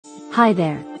Hi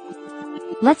there.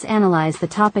 Let's analyze the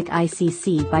topic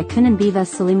ICC by Kunanbayeva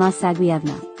S.S.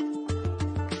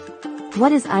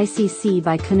 What is ICC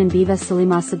by Kunanbayeva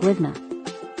S.S?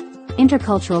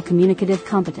 Intercultural communicative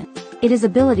competence. It is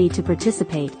ability to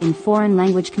participate in foreign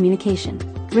language communication.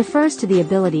 Refers to the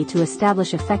ability to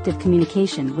establish effective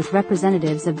communication with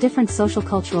representatives of different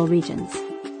social-cultural regions.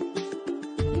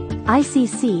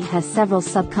 ICC has several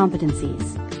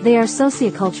sub-competencies. They are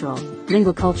sociocultural,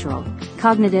 linguocultural,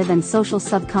 cognitive and social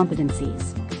sub-competencies.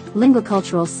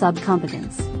 Linguocultural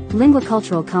sub-competence.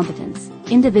 Linguocultural competence,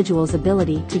 individual's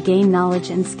ability to gain knowledge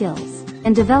and skills,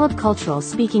 and develop cultural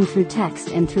speaking through text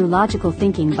and through logical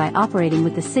thinking by operating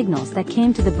with the signals that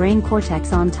came to the brain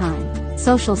cortex on time.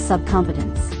 Social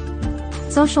sub-competence.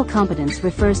 Social competence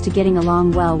refers to getting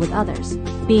along well with others,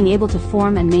 being able to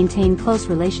form and maintain close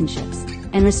relationships,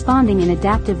 and responding in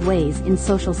adaptive ways in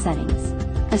social settings.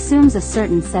 Assumes a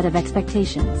certain set of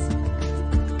expectations.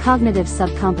 Cognitive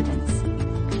sub-competence.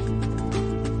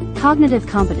 Cognitive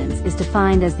competence is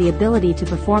defined as the ability to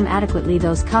perform adequately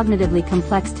those cognitively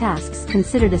complex tasks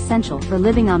considered essential for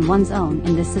living on one's own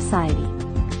in this society.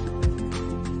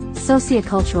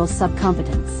 Sociocultural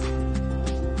sub-competence.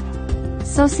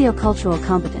 Sociocultural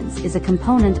competence is a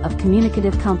component of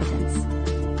communicative competence.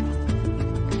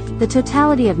 The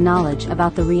totality of knowledge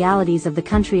about the realities of the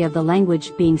country of the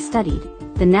language being studied,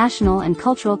 the national and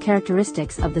cultural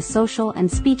characteristics of the social and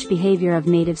speech behavior of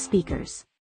native speakers.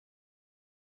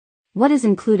 What is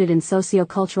included in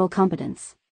sociocultural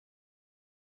competence?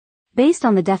 Based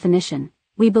on the definition,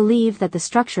 we believe that the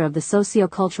structure of the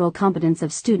sociocultural competence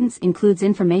of students includes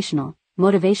informational,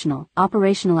 motivational,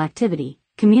 operational activity,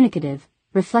 communicative,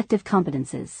 reflective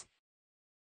competences.